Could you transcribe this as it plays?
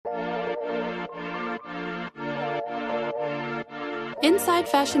Inside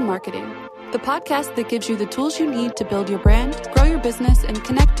Fashion Marketing, the podcast that gives you the tools you need to build your brand, grow your business, and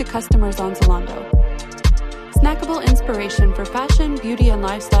connect to customers on Zalando. Snackable inspiration for fashion, beauty, and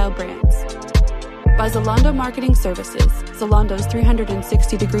lifestyle brands. By Zalando Marketing Services, Zalando's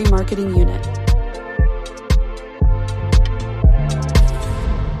 360-degree marketing unit.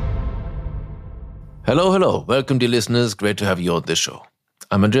 Hello. Welcome, dear listeners. Great to have you on this show.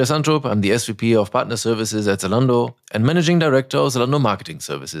 I'm Andreas Antrup. I'm the SVP of Partner Services at Zalando and Managing Director of Zalando Marketing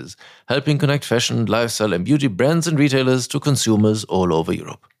Services, helping connect fashion, lifestyle, and beauty brands and retailers to consumers all over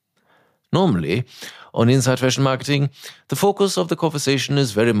Europe. Normally, on Inside Fashion Marketing, the focus of the conversation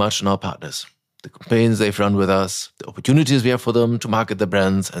is very much on our partners, the campaigns they've run with us, the opportunities we have for them to market their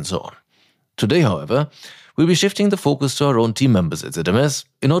brands, and so on. Today, however, we'll be shifting the focus to our own team members at ZMS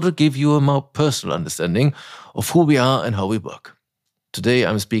in order to give you a more personal understanding of who we are and how we work. Today,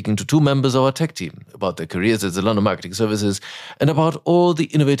 I'm speaking to two members of our tech team about their careers at Zalando Marketing Services and about all the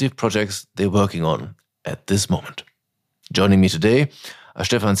innovative projects they're working on at this moment. Joining me today are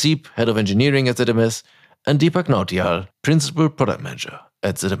Stefan Sieb, Head of Engineering at ZMS, and Deepak Nautiyal, Principal Product Manager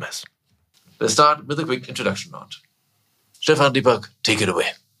at ZMS. Let's start with a quick introduction round. Stefan, Deepak, take it away.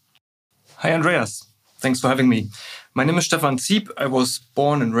 Hi, Andreas. Thanks for having me. My name is Stefan Sieb. I was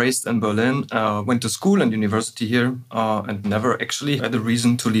born and raised in Berlin, went to school and university here, and never actually had a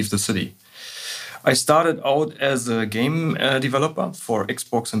reason to leave the city. I started out as a game developer for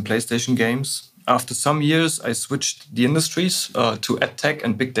Xbox and PlayStation games. After some years, I switched the industries to EdTech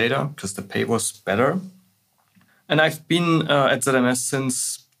and big data because the pay was better. And I've been at ZMS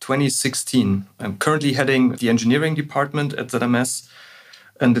since 2016. I'm currently heading the engineering department at ZMS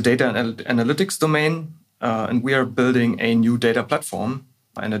and the data and analytics domain. And we are building a new data platform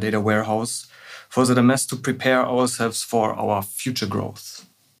and a data warehouse for ZMS to prepare ourselves for our future growth.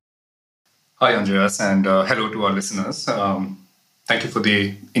 Hi, Andreas, and hello to our listeners. Thank you for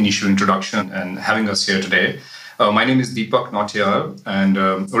the initial introduction and having us here today. My name is Deepak Nautiyal,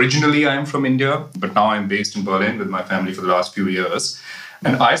 and originally I am from India, but now I'm based in Berlin with my family for the last few years.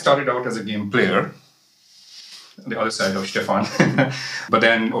 And I started out as a game player, the other side of Stefan. But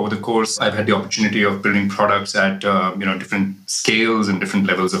then over the course, I've had the opportunity of building products at different scales and different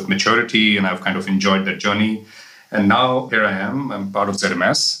levels of maturity, and I've kind of enjoyed that journey. And now here I am. I'm part of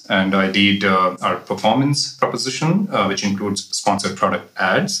ZMS, and I lead our performance proposition, which includes sponsored product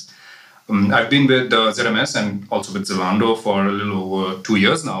ads. I've been with ZMS and also with Zalando for a little over 2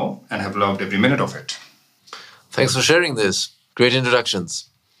 years now, and have loved every minute of it. Thanks for sharing this. Great introductions.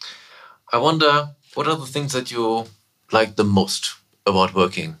 I wonder, what are the things that you like the most about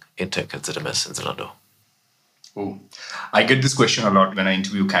working in tech at ZMS and Zalando? Oh, I get this question a lot when I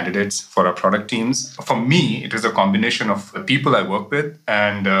interview candidates for our product teams. For me, it is a combination of the people I work with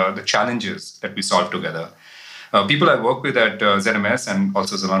and the challenges that we solve together. People I work with at ZMS and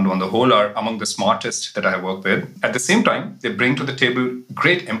also Zalando on the whole are among the smartest that I have worked with. At the same time, they bring to the table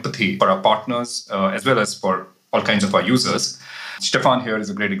great empathy for our partners as well as for all kinds of our users. Stefan here is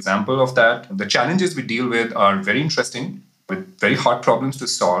a great example of that. The challenges we deal with are very interesting, with very hard problems to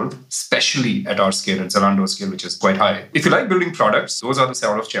solve, especially at our scale, at Zalando's scale, which is quite high. If you like building products, those are the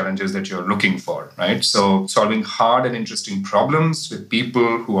sort of challenges that you're looking for, right? So solving hard and interesting problems with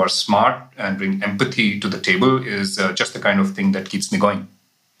people who are smart and bring empathy to the table is just the kind of thing that keeps me going.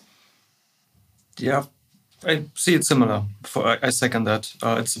 Yeah, I see it similar. I second that.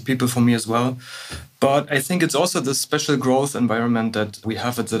 It's the people for me as well. But I think it's also the special growth environment that we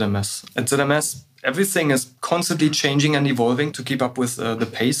have at ZMS. At ZMS, everything is constantly changing and evolving to keep up with the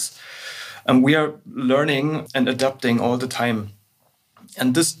pace. And we are learning and adapting all the time.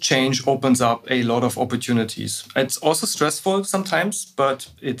 And this change opens up a lot of opportunities. It's also stressful sometimes, but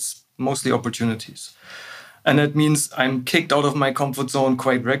it's mostly opportunities. And that means I'm kicked out of my comfort zone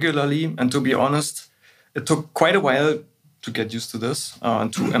quite regularly. And to be honest, it took quite a while to get used to this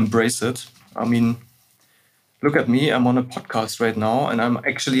and to embrace it. I mean, look at me, I'm on a podcast right now and I'm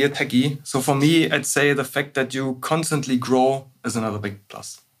actually a techie. So for me, I'd say the fact that you constantly grow is another big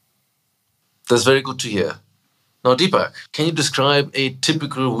plus. That's very good to hear. Now, Deepak, can you describe a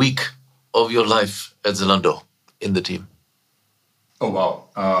typical week of your life at Zalando in the team? Oh,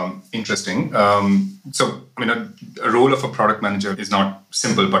 wow. Interesting. So, a role of a product manager is not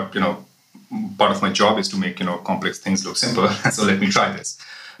simple, but, part of my job is to make, complex things look simple. So let me try this.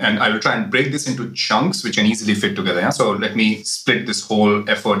 And I will try and break this into chunks which can easily fit together. Yeah? So let me split this whole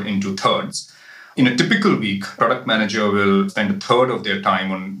effort into thirds. In a typical week, product manager will spend a third of their time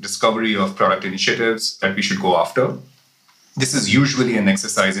on discovery of product initiatives that we should go after. This is usually an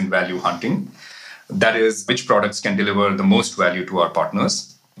exercise in value hunting. That is, which products can deliver the most value to our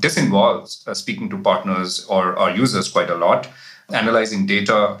partners. This involves speaking to partners or our users quite a lot, analyzing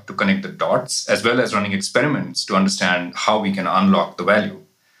data to connect the dots, as well as running experiments to understand how we can unlock the value.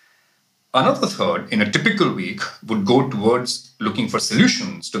 Another third, in a typical week, would go towards looking for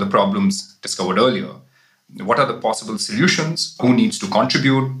solutions to the problems discovered earlier. What are the possible solutions? Who needs to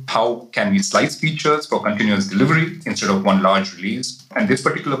contribute? How can we slice features for continuous delivery instead of one large release? And this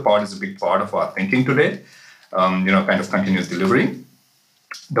particular part is a big part of our thinking today, kind of continuous delivery.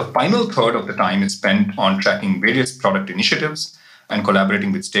 The final third of the time is spent on tracking various product initiatives and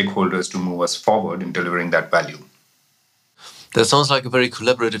collaborating with stakeholders to move us forward in delivering that value. That sounds like a very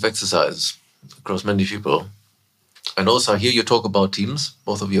collaborative exercise across many people. And also, I hear you talk about teams,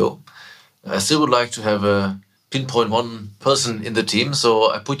 both of you. I still would like to have a pinpoint one person in the team,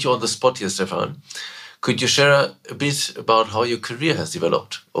 so I put you on the spot here, Stefan. Could you share a bit about how your career has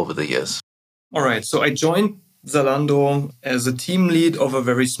developed over the years? All right, so I joined Zalando as a team lead of a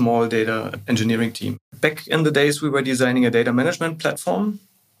very small data engineering team. Back in the days, we were designing a data management platform.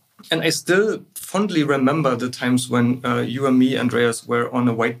 And I still fondly remember the times when you and me, Andreas, were on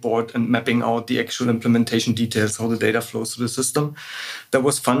a whiteboard and mapping out the actual implementation details, how the data flows through the system. That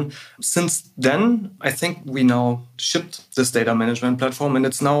was fun. Since then, I think we now shipped this data management platform, and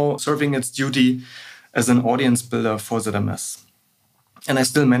it's now serving its duty as an audience builder for ZMS. And I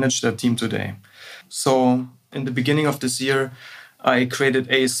still manage that team today. So in the beginning of this year, I created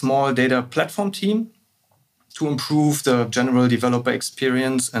a small data platform team to improve the general developer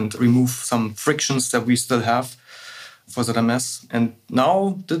experience and remove some frictions that we still have for ZMS. And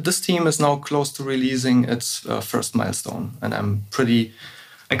now this team is now close to releasing its first milestone. And I'm pretty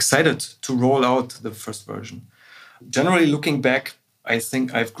excited to roll out the first version. Generally, looking back, I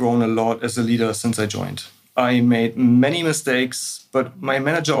think I've grown a lot as a leader since I joined. I made many mistakes, but my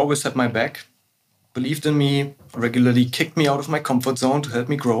manager always had my back, believed in me, regularly kicked me out of my comfort zone to help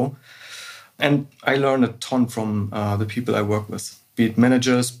me grow. And I learned a ton from the people I work with, be it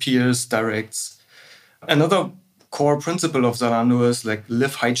managers, peers, directs. Another core principle of Zalando is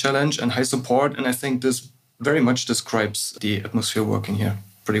live high challenge and high support. And I think this very much describes the atmosphere working here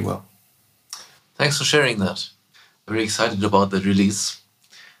pretty well. Thanks for sharing that. Very excited about the release.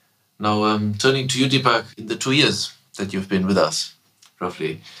 Now, turning to you, Deepak, in the 2 years that you've been with us,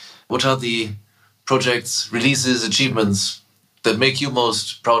 roughly, what are the projects, releases, achievements that make you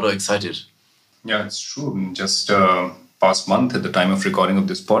most proud or excited? Yeah, it's true. Just past month, at the time of recording of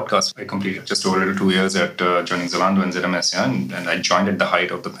this podcast, I completed just over 2 years at joining Zalando and ZMS, and I joined at the height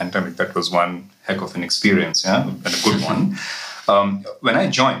of the pandemic. That was one heck of an experience, and a good one. When I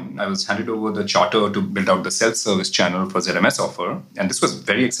joined, I was handed over the charter to build out the self-service channel for ZMS offer, and this was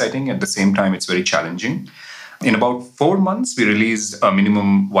very exciting. At the same time, it's very challenging. In about 4 months, we released a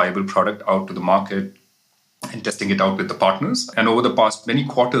minimum viable product out to the market and testing it out with the partners. And over the past many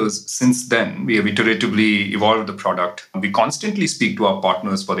quarters since then, we have iteratively evolved the product. We constantly speak to our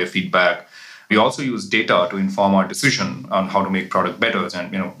partners for their feedback. We also use data to inform our decision on how to make product better.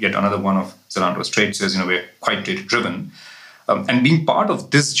 And yet another one of Zalando's traits is we're quite data-driven. And being part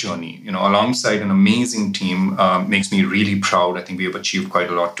of this journey, alongside an amazing team, makes me really proud. I think we have achieved quite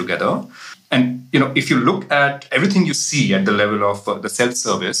a lot together. And, if you look at everything you see at the level of the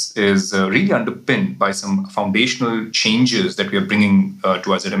self-service is really underpinned by some foundational changes that we are bringing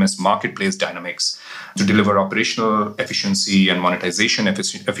to our ZMS marketplace dynamics to deliver operational efficiency and monetization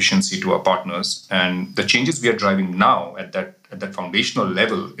efficiency to our partners. And the changes we are driving now at that foundational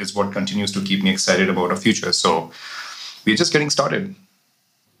level is what continues to keep me excited about our future. So we're just getting started.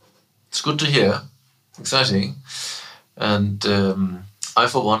 It's good to hear. Exciting. And I,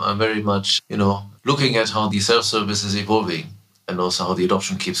 for one, I'm very much, looking at how the self-service is evolving and also how the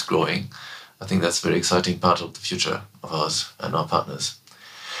adoption keeps growing. I think that's a very exciting part of the future of ours and our partners.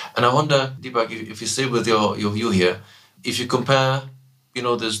 And I wonder, Deepak, if you stay with your view here, if you compare,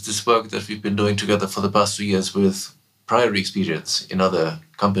 this work that we've been doing together for the past 2 years with prior experience in other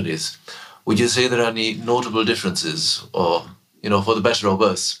companies, would you say there are any notable differences or, for the better or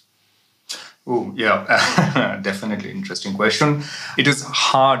worse? Oh, yeah, definitely. Interesting question. It is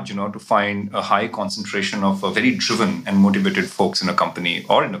hard, to find a high concentration of very driven and motivated folks in a company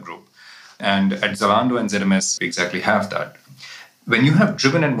or in a group. And at Zalando and ZMS, we exactly have that. When you have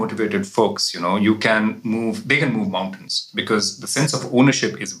driven and motivated folks, they can move mountains because the sense of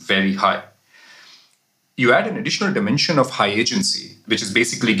ownership is very high. You add an additional dimension of high agency, which is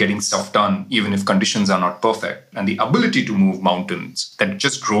basically getting stuff done even if conditions are not perfect, and the ability to move mountains that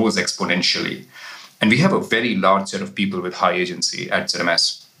just grows exponentially. And we have a very large set of people with high agency at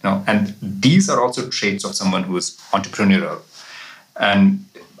ZMS, and these are also traits of someone who is entrepreneurial. And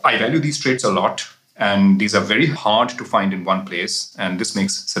I value these traits a lot, and these are very hard to find in one place, and this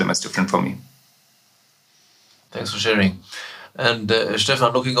makes ZMS different for me. Thanks for sharing. And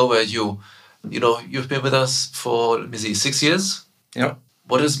Stefan, looking over at you, you've been with us for, 6 years? Yeah.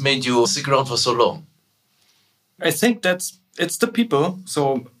 What has made you stick around for so long? I think it's the people.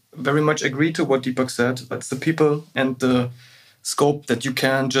 So very much agree to what Deepak said. It's the people and the scope that you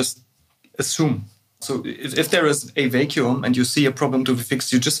can just assume. So if there is a vacuum and you see a problem to be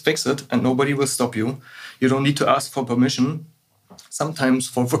fixed, you just fix it and nobody will stop you. You don't need to ask for permission, sometimes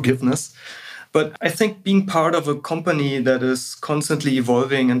for forgiveness. But I think being part of a company that is constantly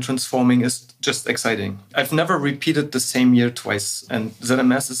evolving and transforming is just exciting. I've never repeated the same year twice. And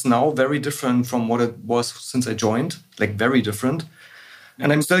ZMS is now very different from what it was since I joined, like very different.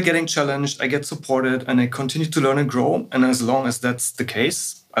 And I'm still getting challenged, I get supported, and I continue to learn and grow. And as long as that's the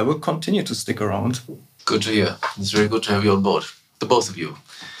case, I will continue to stick around. Good to hear. It's very good to have you on board, the both of you.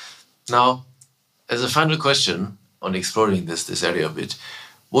 Now, as a final question on exploring this area a bit,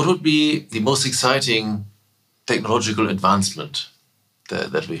 what would be the most exciting technological advancement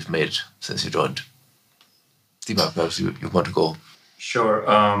that we've made since you joined? Deepak, perhaps you want to go. Sure.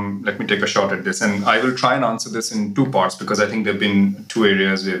 Let me take a shot at this. And I will try and answer this in two parts because I think there have been two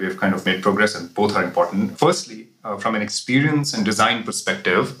areas where we've kind of made progress and both are important. Firstly, from an experience and design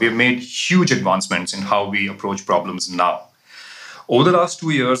perspective, we've made huge advancements in how we approach problems now. Over the last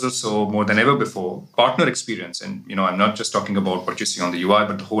 2 years or so, more than ever before, partner experience, and I'm not just talking about what you see on the UI,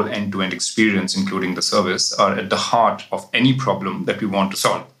 but the whole end-to-end experience, including the service, are at the heart of any problem that we want to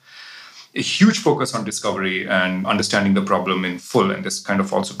solve. A huge focus on discovery and understanding the problem in full, and this kind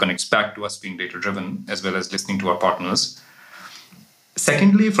of also connects back to us being data-driven, as well as listening to our partners.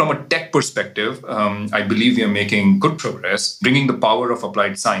 Secondly, from a tech perspective, I believe we are making good progress, bringing the power of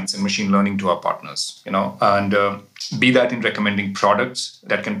applied science and machine learning to our partners, and be that in recommending products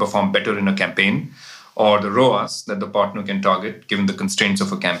that can perform better in a campaign or the ROAS that the partner can target given the constraints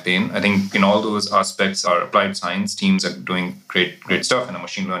of a campaign. I think in all those aspects, our applied science teams are doing great stuff, and our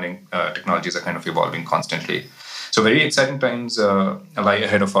machine learning technologies are kind of evolving constantly. So very exciting times lie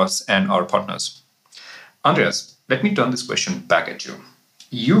ahead of us and our partners. Andreas, let me turn this question back at you.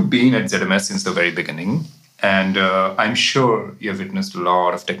 You've been at ZMS since the very beginning, and I'm sure you've witnessed a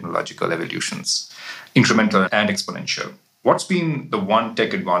lot of technological evolutions, incremental and exponential. What's been the one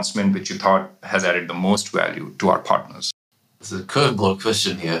tech advancement which you thought has added the most value to our partners? It's a curveball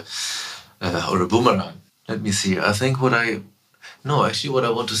question here, or a boomerang. Let me see. I think what I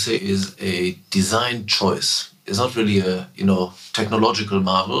want to say is a design choice. It's not really a technological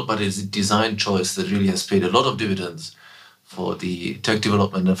marvel, but it's a design choice that really has paid a lot of dividends for the tech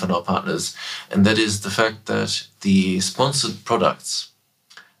development and for our partners. And that is the fact that the sponsored products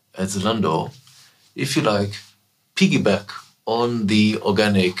at Zalando, if you like, piggyback on the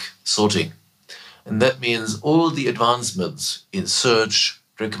organic sorting. And that means all the advancements in search,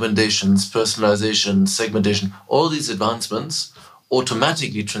 recommendations, personalization, segmentation, all these advancements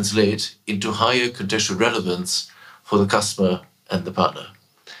automatically translate into higher contextual relevance for the customer and the partner.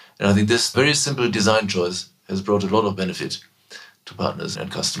 And I think this very simple design choice has brought a lot of benefit to partners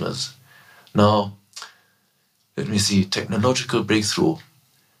and customers. Now, let me see, technological breakthrough.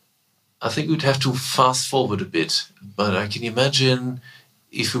 I think we'd have to fast forward a bit, but I can imagine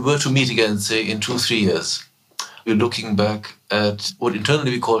if we were to meet again, say in 2-3 years, we're looking back at what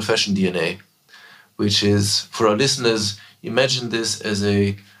internally we call fashion DNA, which is, for our listeners, imagine this as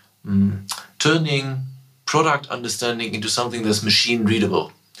a turning product understanding into something that's machine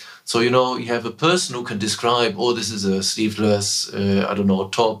readable. So, you have a person who can describe, this is a sleeveless,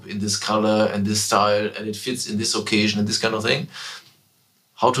 top in this color and this style, and it fits in this occasion and this kind of thing.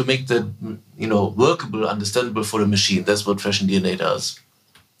 How to make that, workable, understandable for a machine. That's what Fashion DNA does,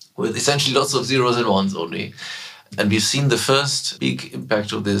 with essentially lots of zeros and ones only. And we've seen the first big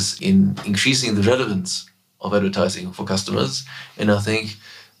impact of this in increasing the relevance of advertising for customers. And I think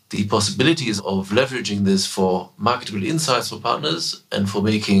the possibilities of leveraging this for marketable insights for partners and for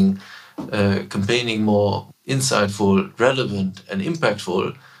making campaigning more insightful, relevant, and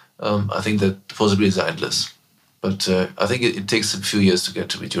impactful, I think that the possibilities are endless. But I think it takes a few years to get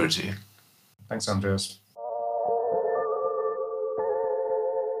to maturity. Thanks, Andreas.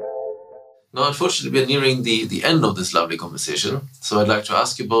 Now, unfortunately, we're nearing the end of this lovely conversation. So I'd like to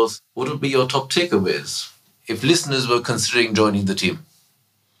ask you both, what would be your top takeaways if listeners were considering joining the team?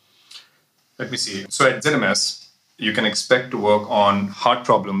 Let me see. So at ZMS, you can expect to work on hard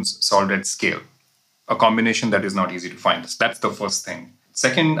problems solved at scale, a combination that is not easy to find. That's the first thing.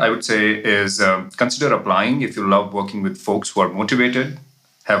 Second, I would say is consider applying if you love working with folks who are motivated,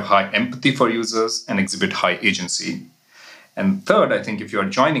 have high empathy for users, and exhibit high agency. And third, I think if you're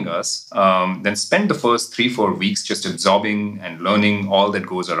joining us, then spend the first 3-4 weeks just absorbing and learning all that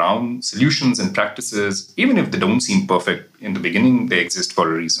goes around solutions and practices. Even if they don't seem perfect in the beginning, they exist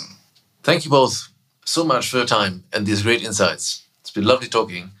for a reason. Thank you both so much for your time and these great insights. It's been lovely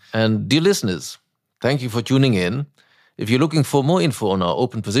talking. And dear listeners, thank you for tuning in. If you're looking for more info on our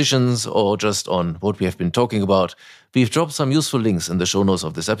open positions or just on what we have been talking about, we've dropped some useful links in the show notes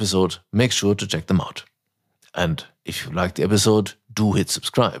of this episode. Make sure to check them out. And if you liked the episode, do hit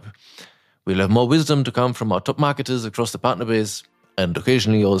subscribe. We'll have more wisdom to come from our top marketers across the partner base, and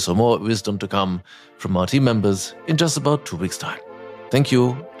occasionally also more wisdom to come from our team members in just about 2 weeks' time. Thank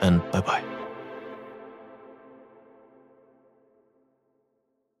you, and bye-bye.